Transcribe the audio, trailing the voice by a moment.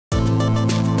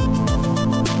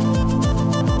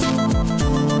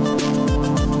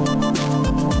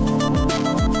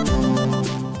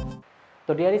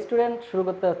তো dear student, শুরু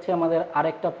করতে যাচ্ছে আমাদের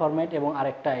আরেকটা ফরম্যাট এবং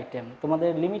আরেকটা আইটেম।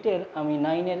 তোমাদের লিমিটের আমি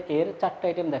 9 এর 4টা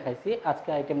আইটেম দেখাইছি, আজকে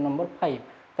আইটেম নম্বর 5।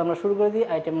 তো আমরা শুরু করে দিই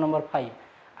আইটেম নম্বর 5।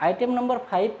 আইটেম নম্বর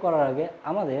 5 করার আগে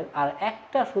আমাদের আর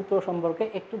একটা সূত্র সম্পর্কে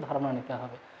একটু ধারণা নিতে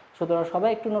হবে। সূত্রটা সবাই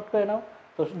একটু নোট করে নাও।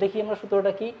 তো দেখি আমরা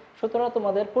সূত্রটা কি। সূত্রটা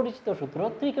তোমাদের পরিচিত সূত্র,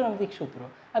 ত্রিকোণমিতিক সূত্র।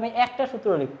 আমি একটা সূত্র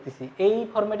লিখতেছি, এই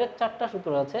ফরম্যাটের 4টা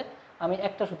সূত্র আছে, আমি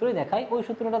একটা সূত্রই দেখাই। ওই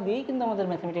সূত্রটা দিয়েই কিন্তু আমাদের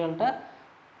ম্যাথমেটিক্যালটা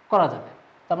করা যাবে।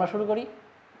 তো আমরা শুরু করি।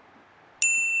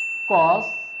 cos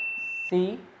c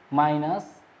minus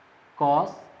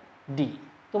cos d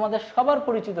তোমাদের সবার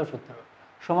পরিচিত সূত্র,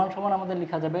 সমান সমান আমাদের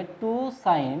লেখা যাবে 2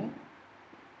 sin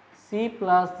c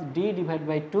plus d divide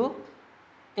by 2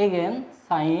 again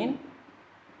sin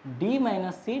d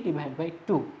minus c divide by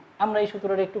 2। আমরা এই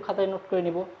সূত্রটা একটু খাতায় নোট করে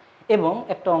নিব এবং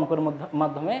একটা অঙ্কের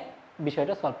মাধ্যমে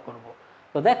বিষয়টা সলভ করব।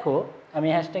 তো দেখো, আমি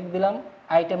হ্যাশট্যাগ দিলাম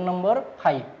আইটেম নম্বর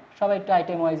 5। সবাই একটু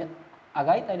আইটেম ওয়াইজ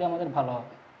আগাই, তাইলে আমাদের ভালো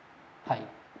হবে। 5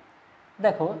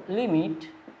 দেখো, লিমিট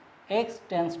x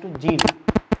টেন্ডস টু 0,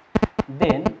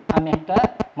 দেন আমি একটা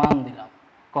মান দিলাম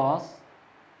cos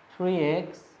 3x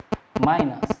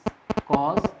minus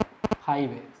cos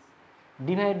 5x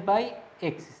divide by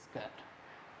x square.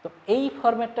 তো এই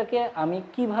ফরম্যাটটাকে আমি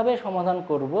কিভাবে সমাধান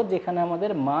করব যেখানে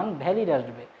আমাদের মান ভ্যালিড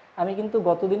আসবে। আমি কিন্তু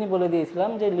গতদিনই বলে দিয়েছিলাম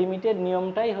যে লিমিটের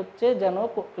নিয়মটাই হচ্ছে যেন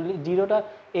জিরোটা,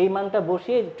 এই মানটা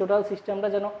বসিয়ে টোটাল সিস্টেমটা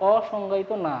যেন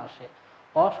অসংজ্ঞায়িত না আসে।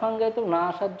 অসংজ্ঞায়িত না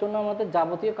আসার জন্য আমাদের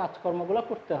যাবতীয় কাজকর্মগুলো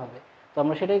করতে হবে। তো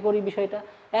আমরা সেটাই করি বিষয়টা।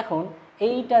 এখন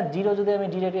এইটা জিরো যদি আমি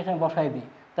ডিরেক্ট এখানে বসাই দিই,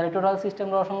 তাহলে টোটাল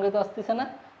সিস্টেমটা অসংজ্ঞায়িত আসতেছে না,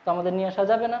 তো আমাদের নিয়ে আসা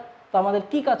যাবে না। তো আমাদের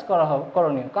কি কাজ করা হবে?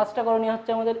 কাজটা করণীয়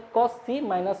হচ্ছে আমাদের cos c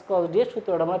minus cos d এর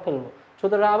সূত্রটা আমরা ফেলবো।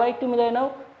 সূত্রটা আবার একটু মিলাই নাও,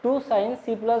 2 sin c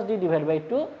plus d divide by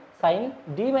 2 sin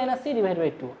d minus c divide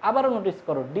by 2। আবারও নোটিস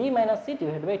করো, d minus c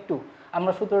divide by 2।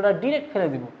 আমরা সূত্রটা ডিরেক্ট ফেলে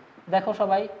দিব। দেখো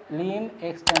সবাই, lim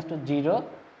x টেন্ডস টু 0,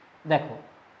 দেখো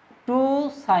 2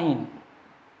 sin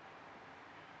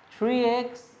 3x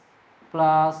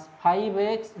plus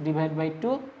 5x divided by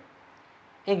 2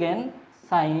 again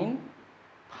sin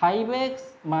 5x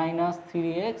minus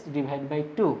 3x divided by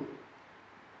 2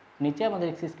 নিচে আমাদের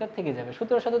x স্কয়ার থেকে যাবে।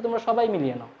 সূত্রের সাথে তোমরা সবাই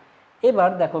মিলিয়ে নাও। এবার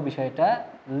দেখো বিষয়টা,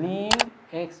 lim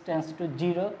x tends to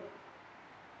 0,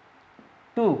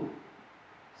 2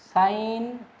 sin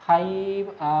 5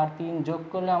 আর 3 যোগ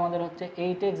করলে আমাদের হচ্ছে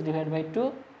 8x divided by 2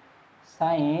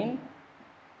 sin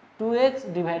 2x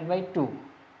divide by 2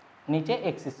 নিচে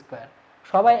x স্কয়ার।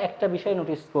 সবাই একটা বিষয়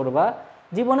নোটিস করবা,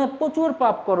 জীবনে প্রচুর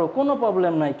পাপ করো, কোনো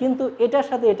প্রবলেম নাই, কিন্তু এটার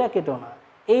সাথে এটা কেটো না।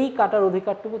 এই কাটার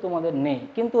অধিকারটুকু তোমাদের নেই,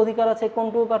 কিন্তু অধিকার আছে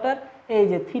কোনটুকু কাটার? এই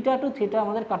যে থিটা টু থিটা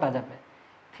আমাদের কাটা যাবে,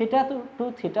 থিটা টু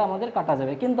থিটা আমাদের কাটা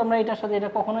যাবে, কিন্তু আমরা এটার সাথে এটা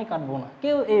কখনোই কাটবো না।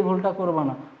 কেউ এই ভুলটা করবা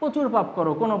না। প্রচুর পাপ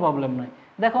করো, কোনো প্রবলেম নাই।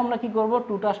 দেখো আমরা কি করব,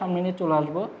 2টা সামনে নিয়ে চলে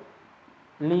আসবো,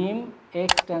 লিম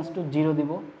x টেন্ডস টু 0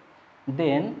 দিব,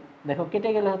 দেন দেখো কেটে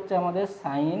গেলে হচ্ছে আমাদের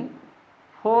সাইন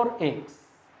 4x,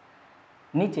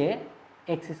 নিচে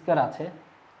x স্কয়ার আছে,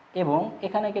 এবং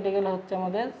এখানে কেটে গেলে হচ্ছে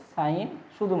আমাদের সাইন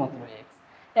শুধুমাত্র x।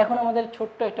 এখন আমাদের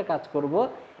ছোট্ট একটা কাজ করব,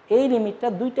 এই লিমিটটা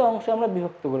দুইটা অংশে আমরা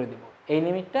বিভক্ত করে দিব। এই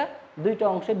লিমিটটা দুইটা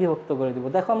অংশে বিভক্ত করে দিব।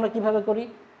 দেখো আমরা কিভাবে করি,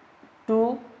 2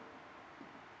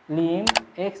 Lim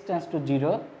x tends to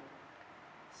 0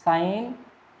 sign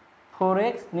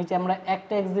 4x, নিচে আমরা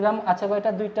একটা x দিলাম, আচ্ছা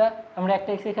কয়টা? দুইটা, আমরা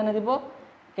একটা x এখানে দিব,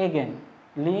 again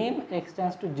Lim x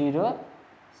tends to 0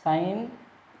 sign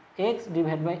x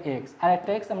divide by x, আর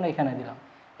একটা x আমরা এখানে দিলাম।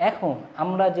 এখন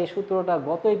আমরা যে সূত্রটা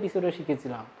গত এপিসোডে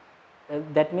শিখেছিলাম,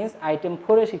 দ্যাট মিনস আইটেম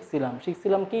 4-এ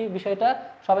শিখছিলাম কি বিষয়টা?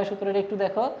 সবাই সূত্রটা একটু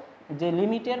দেখো, যে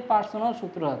লিমিটের পার্সোনাল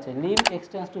সূত্র আছে, লিম x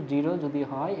টেন্ডস টু 0 যদি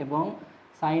হয় এবং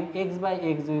সাইন x বাই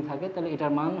x যদি থাকে, তাহলে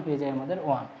এটার মান হয়ে যায় আমাদের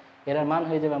 1, এটার মান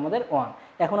হয়ে যাবে আমাদের 1।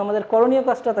 এখন আমাদের করণীয়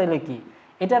কাজটা তাইলে কি?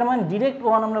 এটার মান ডিরেক্ট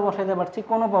 1 আমরা বসাইতে পারছি,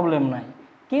 কোনো প্রবলেম নাই,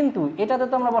 কিন্তু এটাতে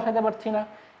তো আমরা বসাইতে পারছি না।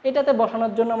 এটাতে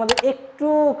বসানোর জন্য আমাদের একটু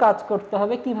কাজ করতে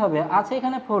হবে। কিভাবে? আছে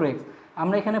এখানে 4x,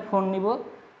 আমরা এখানে 4 নিব,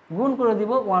 গুণ করে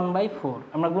দিব 1/4,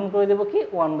 আমরা গুণ করে দেব কি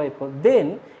 1/4। দেন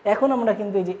এখন আমরা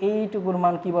কিন্তু এই যে এইটুকুর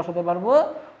মান কি বসাতে পারবো?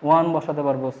 1 বসাতে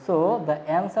পারবো। So the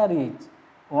answer is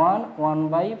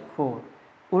 1/4।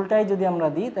 উল্টাই যদি আমরা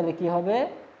দিই তাহলে কি হবে?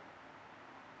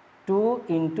 2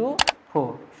 ×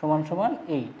 4 সমান সমান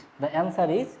 8। The answer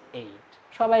is 8।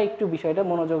 সবাই একটু বিষয়টা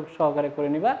মনোযোগ সহকারে করে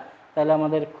নিবা, তাহলে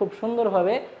আমাদের খুব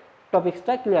সুন্দরভাবে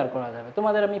টপিকসটা ক্লিয়ার করা যাবে।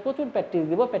 তোমাদের আমি প্রচুর প্র্যাকটিস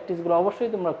দিব, প্র্যাকটিসগুলো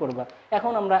অবশ্যই তোমরা করবা।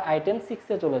 এখন আমরা আইটেম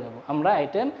 6-এ চলে যাব।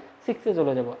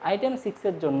 আইটেম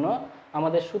 6-এর জন্য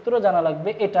আমাদের সূত্র জানা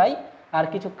লাগবে এটাই, আর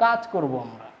কিছু কাজ করব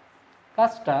আমরা।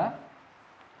 কাজটা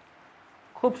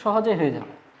খুব সহজে হয়ে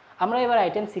যাবে। আমরা এবার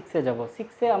আইটেম 6-এ যাব।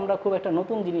 6-এ আমরা খুব একটা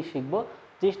নতুন জিনিস শিখব,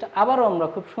 জিনিসটা আবারও আমরা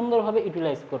খুব সুন্দরভাবে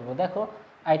ইউটিলাইজ করব। দেখো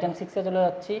আইটেম 6-এ চলে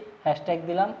যাচ্ছি, হ্যাশট্যাগ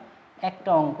দিলাম একটা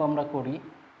অঙ্ক আমরা করি,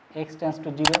 এক্স টেন্স টু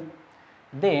 0।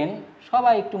 দেন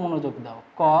সবাই একটু মনোযোগ দাও,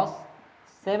 cos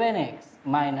 7x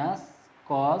minus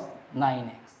cos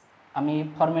 9x, আমি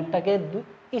ফরম্যাটটাকে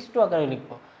ইস্টু আকারে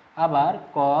লিখব। আবার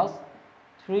cos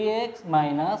 3x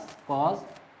minus cos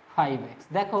 5x।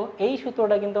 দেখো এই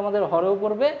সূত্রটা কিন্তু আমাদের হরেও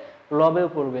পড়বে, লবেও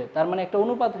পড়বে, তার মানে একটা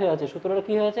অনুপাত হয়ে আছে। সূত্রটা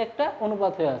কি হয়েছে? একটা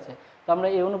অনুপাত হয়ে আছে। তো আমরা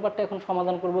এই অনুপাতটা এখন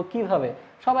সমাধান করব কিভাবে,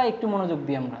 সবাই একটু মনোযোগ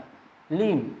দিই। আমরা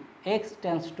লিম x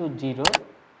টেন্স টু 0,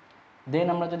 দেন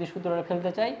আমরা যদি সূত্রটা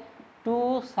ফেলতে চাই 2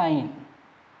 sin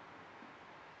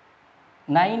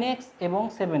 9x এবং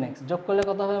 7x যোগ করলে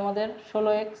কত হবে আমাদের?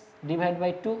 16x divide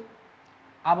by 2।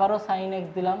 আবারও sin x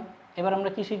দিলাম। এবার আমরা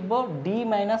কি শিখবো? d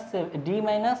minus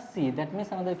C, that means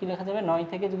আমাদের কি লেখা যাবে? 9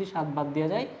 থেকে যদি 7 বাদ দেওয়া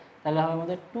যায় তাহলে হবে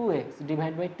আমাদের 2x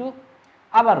ডিভাইড বাই 2।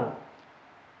 আবারও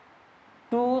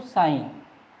 2 sin,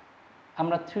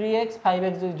 আমরা 3x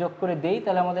 5x যদি যোগ করে দেই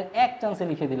তাহলে আমাদের এক চান্সে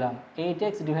লিখে দিলাম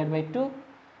 8x ডিভাইড বাই 2।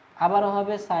 আবারও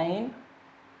হবে sin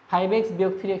 5x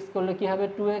বিয়োগ 3x করলে কি হবে?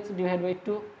 2x divide by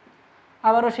 2।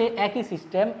 আবারও সেই একই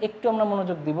সিস্টেম, একটু আমরা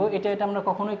মনোযোগ দিব। এটা আমরা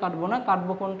কখনোই কাটবো না,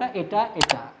 কাটবো কোনটা?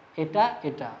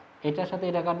 এটার সাথে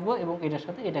এটা কাটবো এবং এটার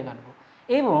সাথে এটা কাটবো।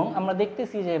 এবং আমরা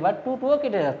দেখতেছি যে এবার 2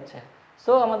 কেটে যাচ্ছে,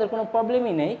 সো আমাদের কোনো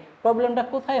প্রবলেমই নেই। প্রবলেমটা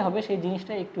কোথায় হবে সেই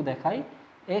জিনিসটা একটু দেখাই।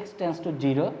 x টেন্স টু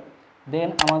 0, দেন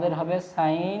আমাদের হবে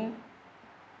sin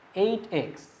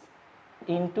 8x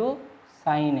into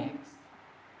sin x,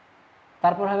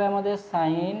 তারপর হবে আমাদের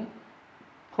sin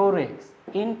 4x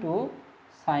into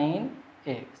sin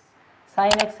x।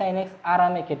 sin x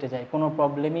আরামে কেটে যায়, কোনো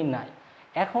প্রবলেমই নাই।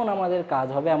 এখন আমাদের কাজ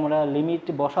হবে আমরা লিমিট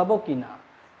বসাবো কি না।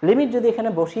 লিমিট যদি এখানে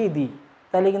বসিয়ে দিই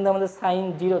তাহলে কিন্তু আমাদের sin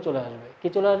 0 চলে আসবে। কি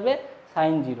চলে আসবে?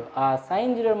 sin 0। আর sin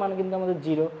 0 এর মান কিন্তু আমাদের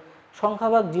 0,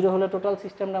 সংখ্যাভাগ 0 হলে টোটাল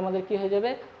সিস্টেমটা আমাদের কি হয়ে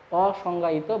যাবে?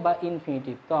 অসংজ্ঞায়িত বা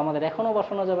ইনফিনিটিভ। তো আমাদের এখনও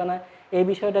বসানো যাবে না, এই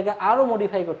বিষয়টাকে আরও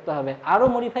মডিফাই করতে হবে। আরও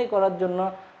মডিফাই করার জন্য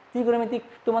ত্রিকোণমিতিক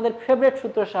তোমাদের ফেভারিট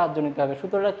সূত্রের সাহায্য নিতে হবে।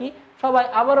 সূত্রটা কি? সবাই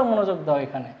আবারও মনোযোগ দাও।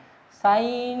 এখানে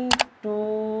sin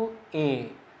 2a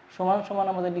সমান সমান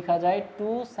আমাদের লেখা যায়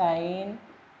 2 sin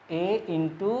a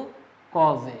into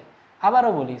cos a।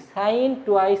 আবারও বলি, sin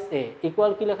twice a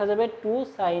ইকুয়াল কি লেখা যাবে? 2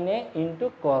 sin a into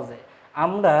cos a।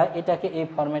 আমরা এটাকে এই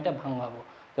ফরম্যাটে ভাঙাবো।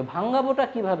 তো ভাঙাবোটা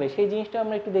কিভাবে সেই জিনিসটা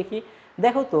আমরা একটু দেখি।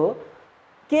 দেখো তো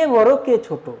কে বড় কে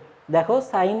ছোট? দেখো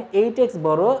sin 8x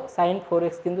বড়, sin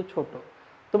 4x কিন্তু ছোট।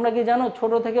 তোমরা কি জানো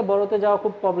ছোট থেকে বড়তে যাওয়া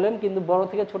খুব প্রবলেম, কিন্তু বড়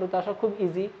থেকে ছোটতে আসা খুব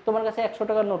ইজি। তোমার কাছে 100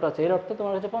 টাকার নোট আছে, এর অর্থ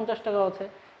তোমার কাছে 50 টাকা আছে।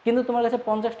 কিন্তু তোমার কাছে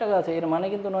 50 টাকা আছে এর মানে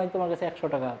কিন্তু নয় তোমার কাছে 100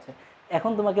 টাকা আছে।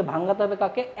 এখন তোমাকে ভাঙাতে হবে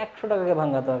কাকে? 100 টাকাকে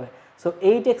ভাঙাতে হবে। সো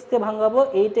 8x কে ভাঙাবো,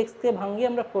 8x কে ভাঙিয়ে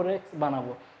আমরা 4x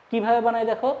বানাবো। কিভাবে বানাই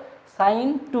দেখো, sin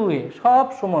 2a সব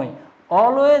সময়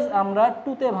অলওয়েজ আমরা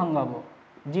 2 তে ভাঙাবো।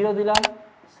 0 দিলাম,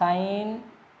 sin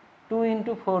 2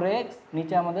 ইন্টু 4x,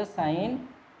 নিচে আমাদের sin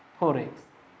 4x।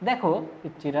 দেখো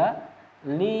পিচ্চিরা,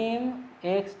 লিম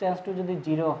x টেন্স টু যদি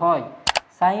 0 হয়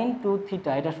sin 2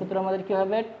 থিটা, এটা সূত্র আমাদের কি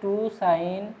হবে? 2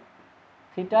 sin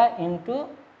theta into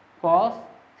cos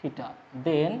theta,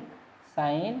 দেন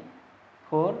sin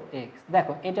 4x।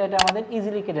 দেখো এটা আমাদের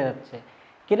ইজিলি কেটে যাচ্ছে।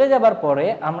 কেটে যাবার পরে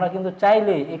আমরা কিন্তু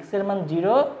চাইলে x এর মান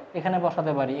 0 এখানে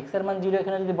বসাতে পারি। x এর মান 0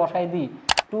 এখানে যদি বসাই দিই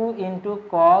 2 ইন্টু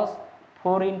cos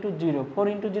 4 ইন্টু 0, 4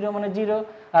 ইন্টু 0 মানে 0,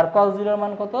 আর cos 0 এর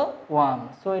মান কত? 1।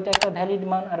 সো এটা একটা ভ্যালিড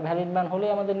মান, আর ভ্যালিড মান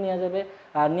হলেই আমাদের নেওয়া যাবে,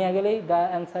 আর নেওয়া গেলেই দ্য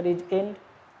অ্যান্সার ইজ এন্ড।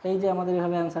 এই যে আমাদের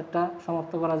এইভাবে অ্যান্সারটা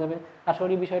সমাপ্ত করা যাবে। আশা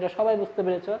করি বিষয়টা সবাই বুঝতে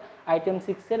পেরেছো। আইটেম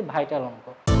 6 এর ভাইটাল অঙ্ক।